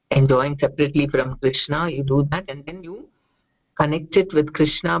enjoying separately from Krishna, you do that, and then you connect it with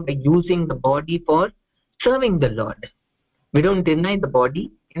Krishna by using the body for serving the Lord. We don't deny the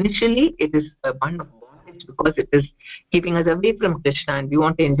body. Initially, it is a one of bondage because it is keeping us away from Krishna and we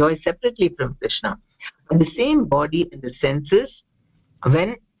want to enjoy separately from Krishna. But the same body and the senses,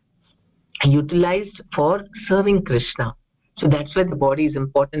 when utilized for serving Krishna. So that's why the body is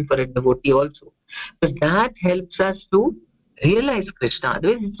important for a devotee also. Because that helps us to realize Krishna.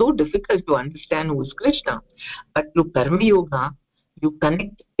 Otherwise, it's so difficult to understand who is Krishna. But through Karma Yoga, you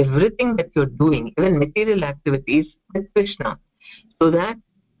connect everything that you're doing, even material activities, with Krishna. So that,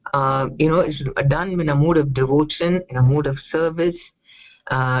 it's done in a mood of devotion, in a mood of service,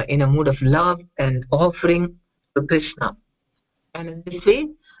 in a mood of love and offering to Krishna. And in this way,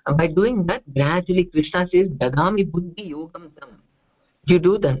 by doing that, gradually Krishna says, Dadami Buddhi Yogam Tam. You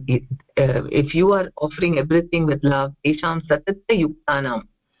do that. If you are offering everything with love, Tesham Satatta Yuktanam.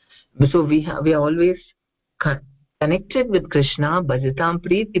 So we are always connected with Krishna, Bhajatam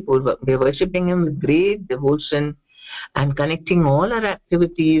Preeti Purva. We are worshipping him with great devotion and connecting all our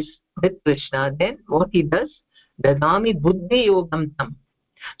activities with Krishna. Then what he does, Dadami Buddhi Yogam Tam.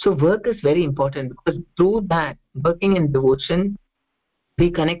 So work is very important because through that, working in devotion, we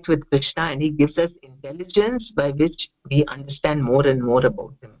connect with Krishna and he gives us intelligence by which we understand more and more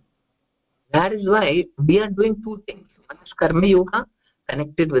about him. That is why we are doing two things. One is Karma Yoga,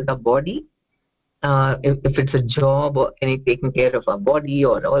 connected with the body. If it's a job or any taking care of our body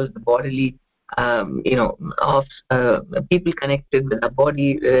or all the bodily, of people connected with our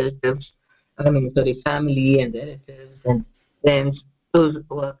body, relatives, family and relatives and friends, those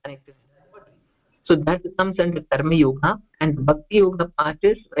who are connected with our body. So that comes under Karma Yoga, and Bhakti Yoga part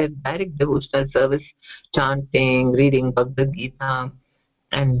is a direct devotional service, chanting, reading Bhagavad Gita,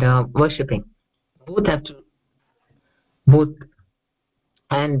 and worshipping. Both have to, both.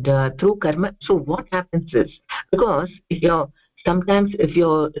 And through karma, so what happens is, because if you're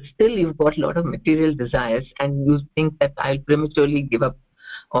still, you've got a lot of material desires and you think that I'll prematurely give up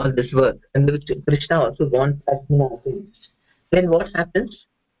all this work, and which Krishna also wants us to, then what happens?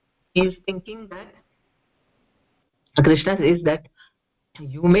 He is thinking that Krishna says that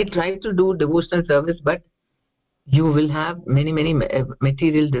you may try to do devotional service, but you will have many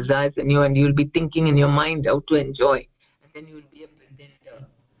material desires in you, and you'll be thinking in your mind how to enjoy, and then you will be a pretender.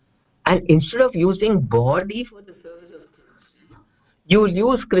 And instead of using body for the service of Krishna, you will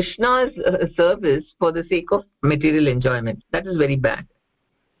use Krishna's service for the sake of material enjoyment. That is very bad.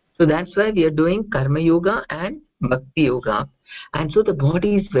 So that's why we are doing Karma Yoga and Bhakti Yoga. And so the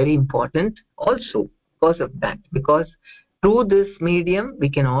body is very important also because of that. Because through this medium, we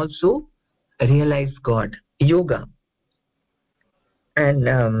can also realize God. Yoga. And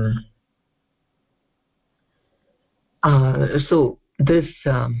so this,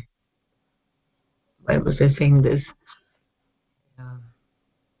 why was I saying this?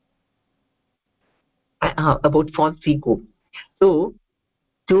 About false ego. So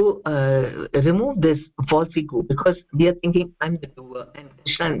to remove this false ego, because we are thinking I'm the doer, and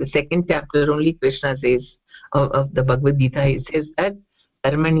Krishna in the second chapter only Krishna says of the Bhagavad Gita, he says that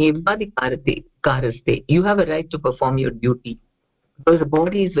Karmanyevadi karaste, you have a right to perform your duty, because the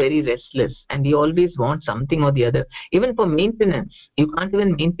body is very restless and you always want something or the other. Even for maintenance, you can't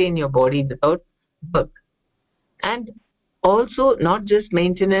even maintain your body without work. And also not just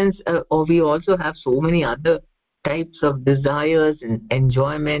maintenance, or we also have so many other types of desires and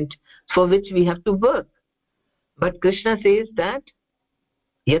enjoyment for which we have to work. But Krishna says that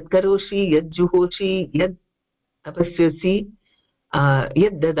yad karoshi, yad juhoshi, yad tapasyasi,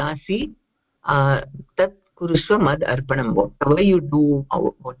 yad dadasi, tat kurushva mad arpanam. Whatever you do,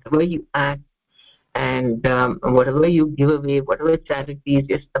 whatever you act, and whatever you give away, whatever charities,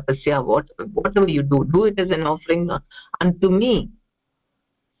 yes, tapasya, whatever you do it as an offering unto me.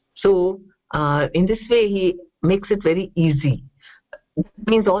 So in this way he makes it very easy. That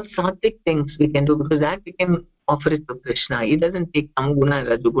means all sattvic things we can do, because that we can offer it to Krishna. He doesn't take tamguna and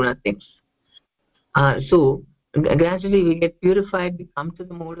rajoguna things. So gradually we get purified, we come to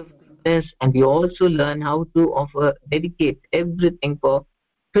the mode of goodness, and we also learn how to dedicate everything for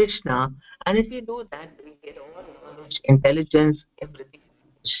Krishna. And if we do that, we get all knowledge, intelligence, everything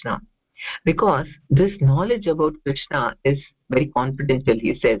for Krishna. Because this knowledge about Krishna is very confidential,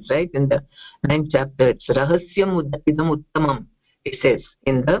 he says, right? In the 9th chapter, it's Rahasyam Idam Uttamam, he says,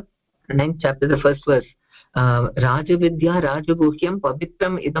 in the 9th chapter, the first verse. Rajavidya Rajaguhyam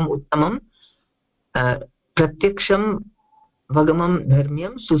Pavitram Idam Uttamam Pratyaksham Vagamam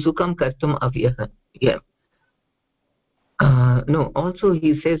Dharmyam Susukam Kartum Avyah. Yeah. no, also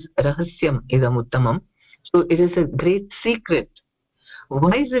he says rahasyam idam uttamam. So it is a great secret.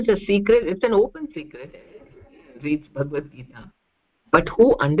 Why is it a secret? It's an open secret. Reads Bhagavad Gita. But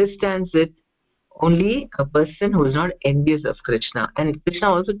who understands it? Only a person who is not envious of Krishna. And Krishna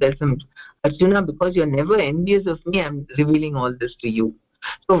also tells him, Arjuna, because you're never envious of me, I'm revealing all this to you.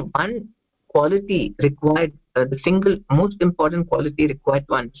 So one quality required, the single most important quality required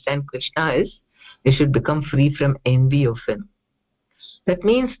to understand Krishna is you should become free from envy of him. That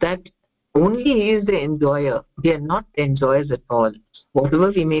means that only he is the enjoyer. We are not the enjoyers at all.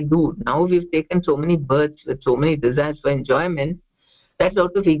 Whatever we may do, now we've taken so many births with so many desires for enjoyment, that's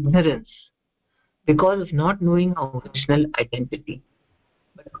out of ignorance because of not knowing our original identity.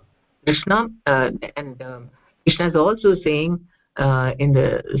 But Krishna and Krishna is also saying in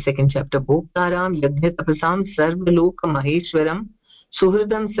the second chapter, Bhoktaram yajna tapasam sarvaloka maheshwaram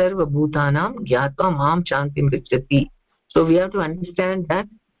suhridam sarva bhutanam gyatva mam chantim gacchati. So we have to understand that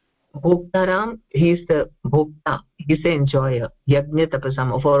Bhoktaram, he is the Bhokta, he is the enjoyer, Yajna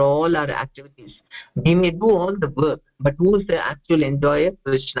Tapasam, for all our activities. We may do all the work, but who is the actual enjoyer?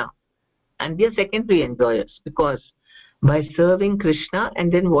 Krishna. And we are secondary enjoyers because by serving Krishna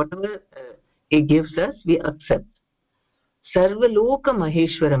and then whatever he gives us, we accept. Sarvaloka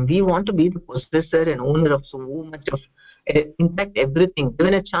Maheshwaram, we want to be the possessor and owner of so much of, in fact, everything.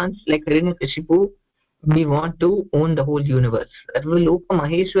 Given a chance like Hiranyakashipu, we want to own the whole universe. Sarvaloka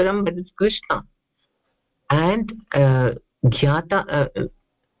Maheshwaram, but it's Krishna. And Suhridam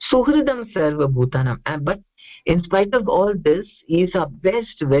Sarva Bhutanam. But in spite of all this, he is our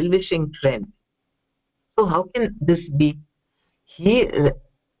best well-wishing friend. So how can this be?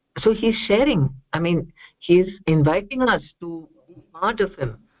 So he's sharing. I mean, he's inviting us to be part of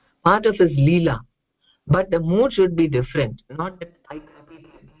him, part of his Leela. But the mood should be different. Not that I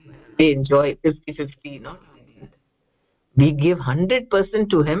enjoy 50-50, not like that. We give 100%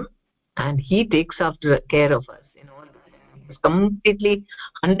 to him and he takes after care of us. He's completely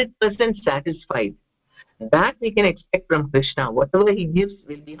 100% satisfied. That we can expect from Krishna. Whatever he gives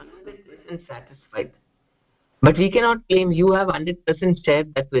will be 100% satisfied. But we cannot claim you have 100% share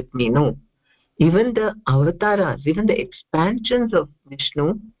that with me. No. Even the avatars, even the expansions of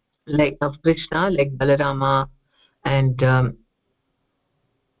Vishnu, like of Krishna, like Balarama and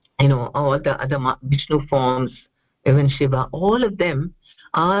all the other Vishnu forms, even Shiva, all of them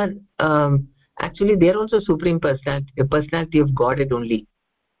are actually they are also supreme personality, a personality of Godhead only.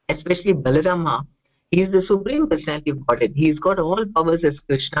 Especially Balarama, he is the supreme personality of Godhead. He's got all powers as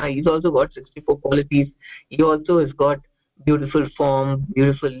Krishna. He's also got 64 qualities. He also has got beautiful form,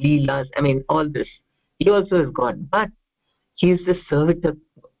 beautiful leelas. I mean, all this. He also has got, but he is the servitor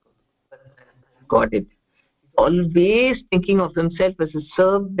Godhead. Always thinking of himself as a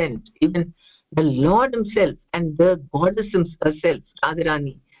servant. Even the Lord himself and the goddess herself,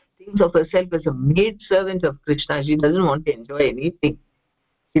 Radharani, thinks of herself as a maid servant of Krishna. She doesn't want to enjoy anything.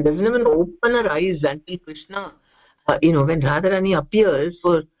 She doesn't even open her eyes until Krishna, when Radharani appears,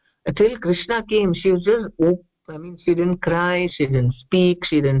 till Krishna came, she was just, she didn't cry, she didn't speak,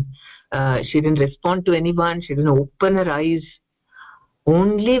 she didn't respond to anyone, she didn't open her eyes.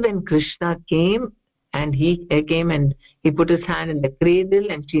 Only when Krishna came, and he came and he put his hand in the cradle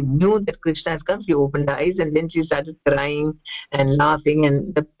and she knew that Krishna has come, she opened her eyes and then she started crying and laughing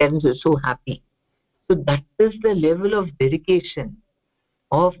and the parents were so happy. So that is the level of dedication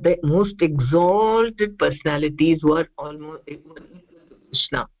of the most exalted personalities who are almost equal to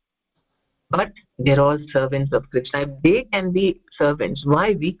Krishna. But they're all servants of Krishna. If they can be servants,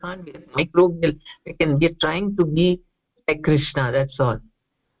 why we can't be microbial? We are trying to be like Krishna, that's all.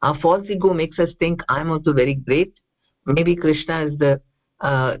 Our false ego makes us think I'm also very great. Maybe Krishna is the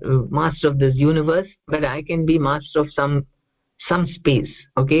master of this universe, but I can be master of some space,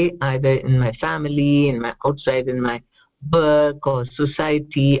 okay? Either in my family, in my outside, in my work or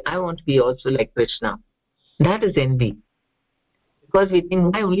society. I want to be also like Krishna. That is envy. Because we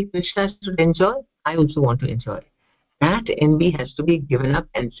think why only Krishna should enjoy? I also want to enjoy. That envy has to be given up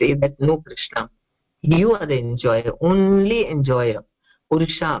and say that no, Krishna, you are the enjoyer, only enjoyer.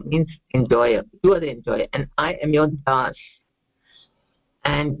 Purusha means enjoyer. You are the enjoyer and I am your das.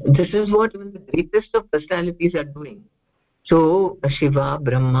 And this is what even the greatest of personalities are doing. So Shiva,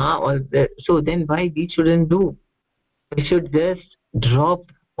 Brahma, so then why we shouldn't do? We should just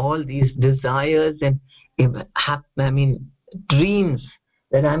drop all these desires and dreams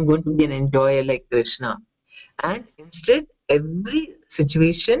that I'm going to be an enjoyer like Krishna. And instead, every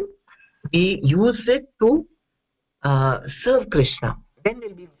situation, we use it to serve Krishna. Then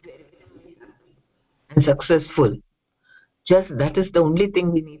we'll be very, very happy and successful. Just that is the only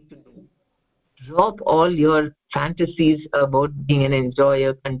thing we need to do. Drop all your fantasies about being an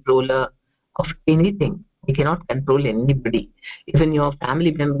enjoyer, controller of anything. You cannot control anybody. Even your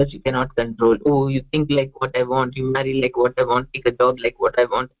family members, you cannot control. Oh, you think like what I want, you marry like what I want, take a job like what I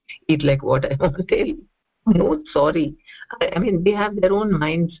want, eat like what I want. No, sorry. I mean, they have their own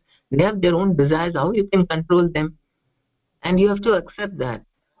minds, they have their own desires. How you can control them? And you have to accept that.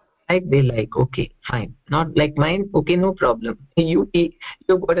 Like they like, okay, fine. Not like mine, okay, no problem. You've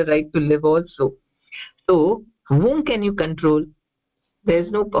got a right to live also. So, whom can you control? There's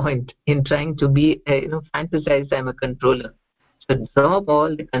no point in trying to be, fantasize I'm a controller. So, drop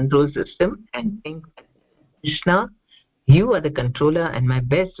all the control system and think, Krishna, you are the controller and my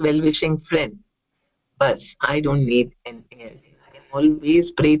best well wishing friend. But I don't need anything else. I can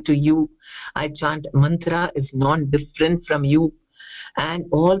always pray to you. I chant mantra is non different from you. And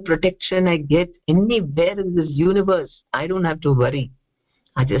all protection I get anywhere in this universe, I don't have to worry.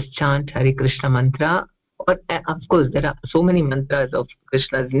 I just chant Hare Krishna mantra. Or of course, there are so many mantras of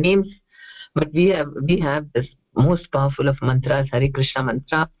Krishna's names, but we have this most powerful of mantras, Hare Krishna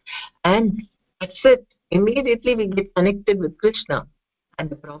mantra, and that's it. Immediately we get connected with Krishna and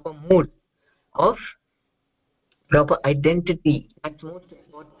the proper mood of proper identity. That's most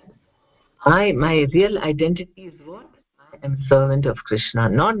important. My real identity is what? I am servant of Krishna,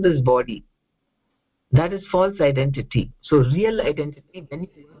 not this body. That is false identity. So real identity, when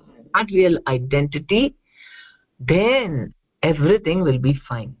you know that real identity, then everything will be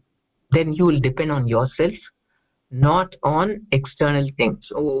fine. Then you will depend on yourself, not on external things.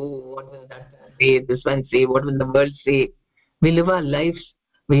 Oh, what will that say? This one say? What will the world say? We live our lives.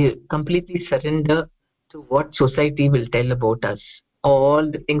 We completely surrender to what society will tell about us.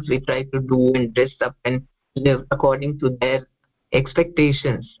 All the things we try to do and dress up and live according to their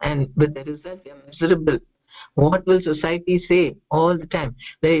expectations, and with the result, they are miserable. What will society say all the time?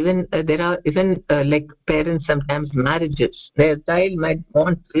 There are even like parents sometimes marriages. Their child might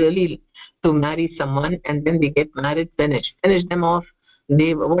want really to marry someone, and then they get married, finish them off.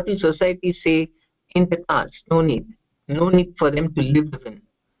 They what will society say? In the past, no need for them to live even.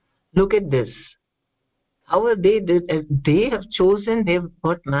 Look at this. How are they? They have chosen. They've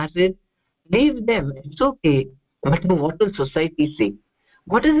got married. Leave them. It's okay. But no, what will society say?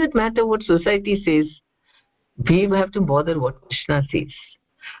 What does it matter what society says? We have to bother what Krishna says.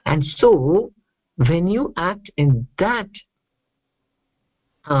 And so, when you act in that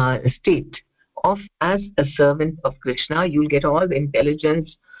state of as a servant of Krishna, you'll get all the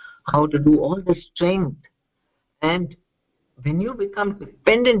intelligence, how to do all the strength. And when you become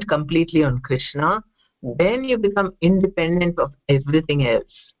dependent completely on Krishna, then you become independent of everything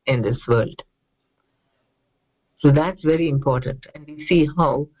else in this world. So that's very important. And we see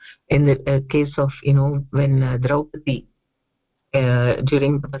how, in the case of, when Draupadi,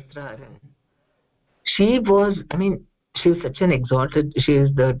 during the Vastraharan, she was such an exalted, she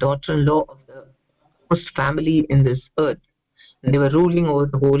is the daughter-in-law of the most family in this earth. And they were ruling over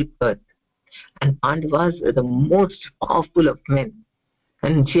the whole earth. And Pandavas were the most powerful of men.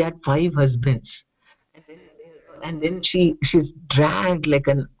 And she had 5 husbands. And then she's dragged like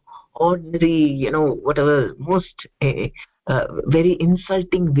an ordinary, whatever, most very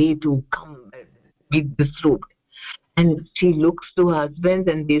insulting way to come be disrobed. And she looks to her husband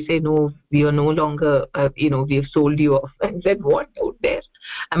and they say, no, we are no longer, we have sold you off. And said, what out there?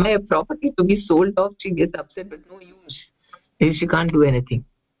 Am I a property to be sold off? She gets upset, but no use. She can't do anything.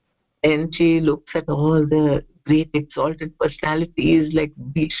 And she looks at all the great exalted personalities like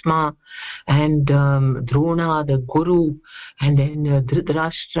Bhishma and Drona, the guru, and then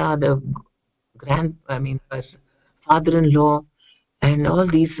Dhritarashtra, the her father-in-law, and all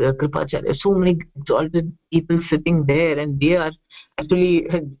these Kripacharya, so many exalted people sitting there, and they are actually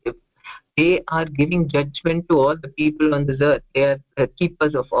they are giving judgment to all the people on this earth. They are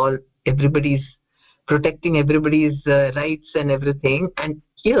keepers of everybody's, protecting everybody's rights and everything. And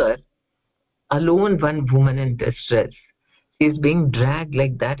here, alone one woman in distress, she is being dragged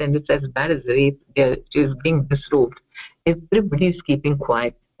like that, and it's as bad as rape. She is being disrobed. Everybody is keeping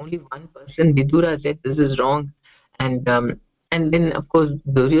quiet. Only one person, Vidura, said this is wrong, and then of course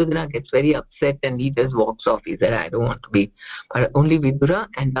Duryodhana gets very upset and he just walks off. He said, I don't want to be. But only Vidura,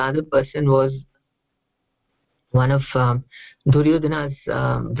 and the other person was one of Duryodhana's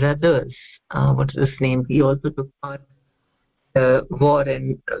brothers. What's his name? He also took part war,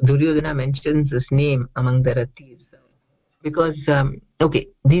 and Duryodhana mentions his name among the Rathis. Because, okay,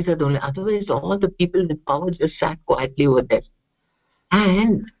 these are the only, otherwise all the people with power just sat quietly over there.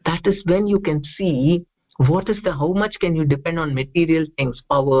 And that is when you can see how much can you depend on material things,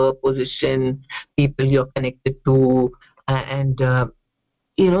 power, position, people you're connected to, and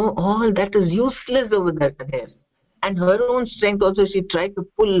all that is useless over there. And her own strength also, she tried to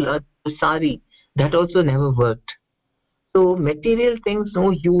pull the sari. That also never worked. So material things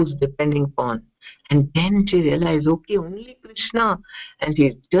no use depending upon. And then she realized, okay, only Krishna. And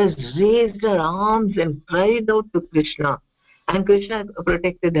she just raised her arms and cried out to Krishna. And Krishna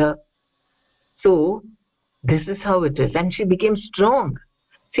protected her. So this is how it is. And she became strong.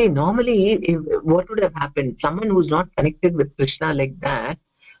 See, normally, what would have happened? Someone who's not connected with Krishna like that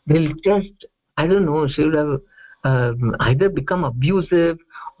will just, I don't know, she would have either become abusive,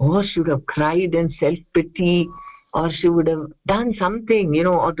 or she would have cried in self-pity, or she would have done something,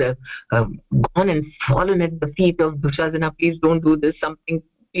 or gone and fallen at the feet of Dushasana, please don't do this, something,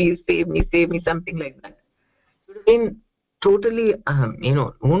 please save me, something like that. She would have been totally,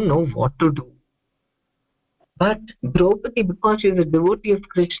 won't know what to do. But Draupadi, because she is a devotee of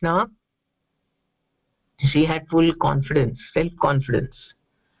Krishna, she had full confidence, self-confidence.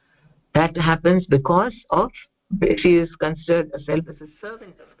 That happens because of she is considered herself as a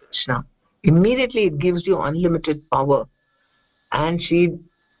servant of Krishna. Immediately it gives you unlimited power. And she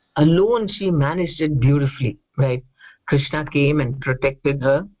managed it beautifully, right? Krishna came and protected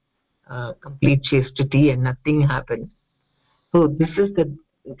her, complete chastity, and nothing happened. So this is the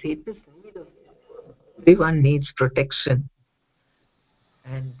greatest need of everyone needs protection.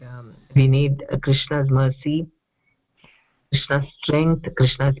 And we need Krishna's mercy, Krishna's strength,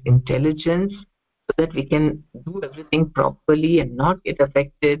 Krishna's intelligence, so that we can do everything properly and not get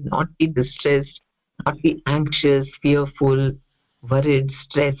affected, not be distressed, not be anxious, fearful, worried,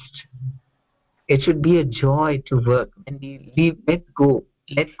 stressed. It should be a joy to work, and we let go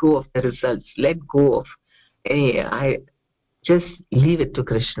of the results, let go of any. I just leave it to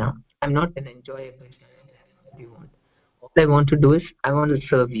Krishna. I'm not an enjoyer. Krishna, what do you want? All I want to do is I want to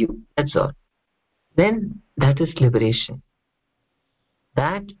serve you. That's all. Then that is liberation.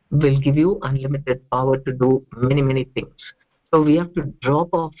 That will give you unlimited power to do many things. So we have to drop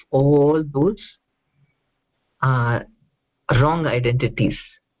off all those wrong identities,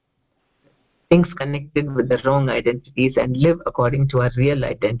 things connected with the wrong identities, and live according to our real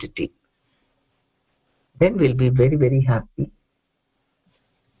identity. Then we'll be very happy.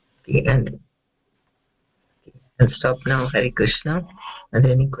 Okay, and I'll stop now. Hare Krishna. Are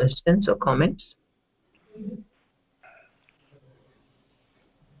there any questions or comments?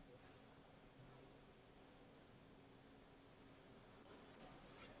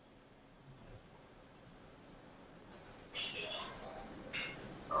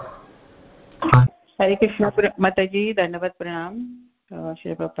 Hare Krishna Mataji, Dandavat Pranam.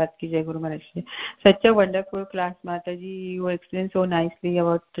 Shri Prabhupada ki Jai, Guru Maharaj. Such a wonderful class, Mataji. You explained so nicely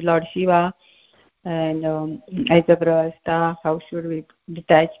about Lord Shiva and as a grahastha, how should we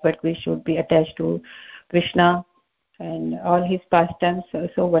detach, but we should be attached to Krishna and all his pastimes.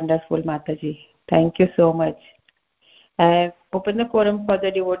 So wonderful, Mataji. Thank you so much. I have opened the forum for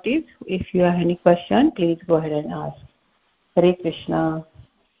the devotees. If you have any question, please go ahead and ask. Hare Krishna.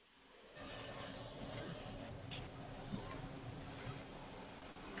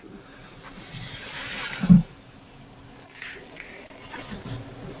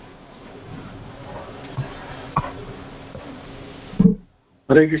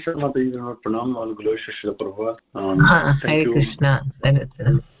 Hare Krishna, Mataji, Pranam, all glory to Srila Prabhupada. Hare Krishna.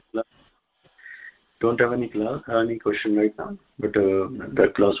 Don't have any question right now, but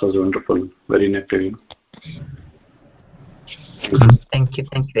that class was wonderful, very nectarine. Thank you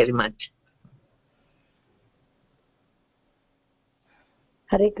very much.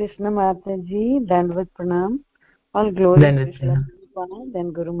 Hare Krishna, Mataji, Dandavat Pranam. All glory to Srila Prabhupada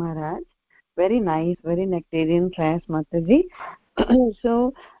and Guru Maharaj. Very nice, very nectarian class, Mataji.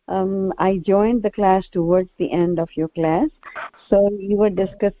 So I joined the class towards the end of your class. So you were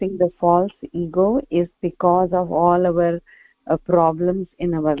discussing the false ego is because of all our problems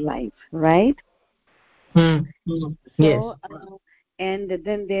in our life, right? So, yes. And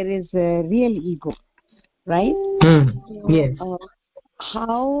then there is a real ego, right? Yes.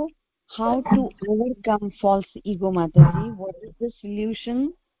 How to overcome false ego, Mataji? What is the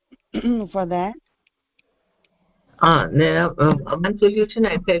solution for that? One solution,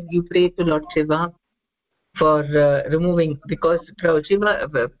 I said, you pray to Lord Shiva for removing, because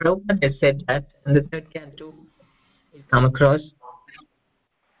Prabhupada has said that in the third canto we come across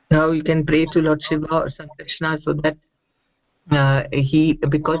how you can pray to Lord Shiva or Krishna, so that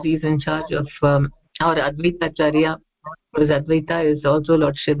because he is in charge of our Advaita Acharya, because Advaita is also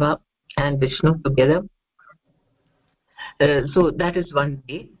Lord Shiva and Vishnu together. So that is one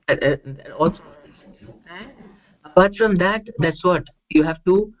way. Also, apart from that, that's what you have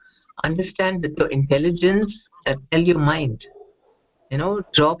to understand, that your intelligence tell your mind.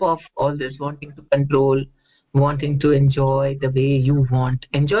 drop off all this wanting to control, wanting to enjoy the way you want.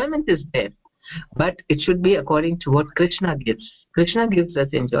 Enjoyment is there, but it should be according to what Krishna gives. Krishna gives us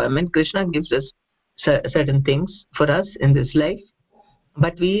enjoyment. Krishna gives us certain things for us in this life,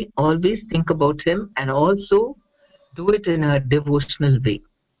 but we always think about him and also do it in a devotional way.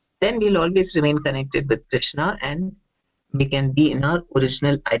 Then we'll always remain connected with Krishna and we can be in our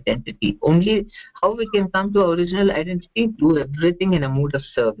original identity. Only how we can come to our original identity? Do everything in a mood of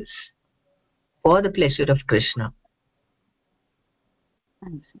service for the pleasure of Krishna.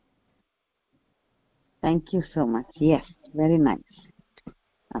 Thank you so much. Yes, very nice.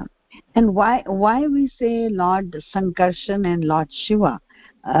 And why we say Lord Sankarshan and Lord Shiva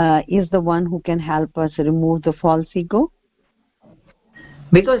is the one who can help us remove the false ego?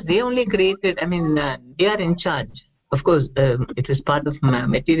 Because they only created, they are in charge. Of course, it is part of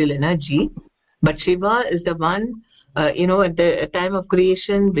material energy, but Shiva is the one, at the time of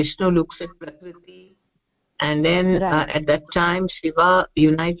creation, Vishnu looks at Prakriti, and then at that time, Shiva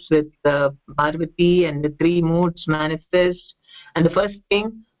unites with Parvati, and the three moods manifest. And the first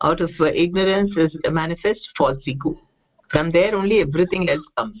thing out of ignorance is manifest false ego. From there only everything else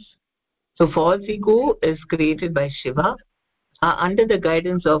comes. So false ego is created by Shiva under the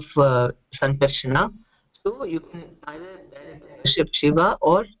guidance of Sankarshana. So you can either worship Shiva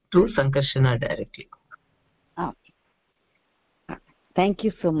or through Sankarshana directly. Okay. Thank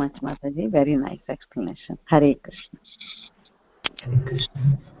you so much, Mataji. Very nice explanation. Hare Krishna. Hare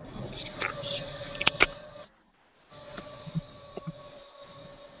Krishna.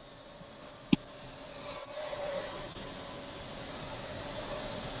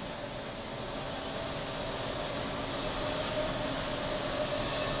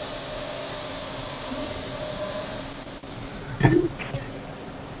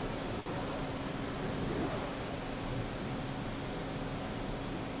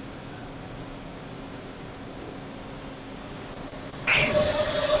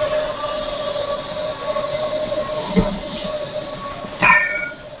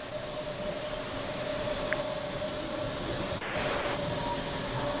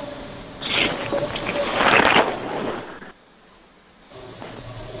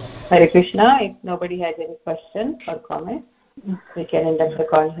 Hare Krishna. If nobody has any question or comment, we can end up the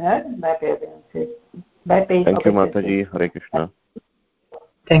call here by page. Thank you, Mataji. Hare Krishna.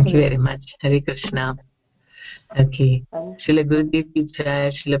 Thank you very much. Hare Krishna. Okay. Srila Gurudev ki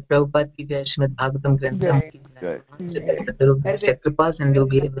jai, Srila Prabhupada ki jai, Srimad Bhagavatam Grantham ki jai. Kripa sindhu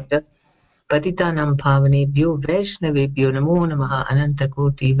bhirvata patitanam bhavanebhyo vaishnavebhyo namo namaha ananta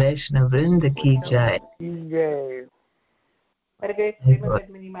koti vaishnav vrinda ki jai. Hare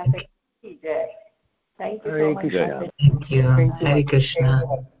Thank you so much. Thank you. Hare Krishna.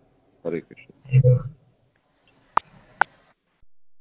 Hare Krishna.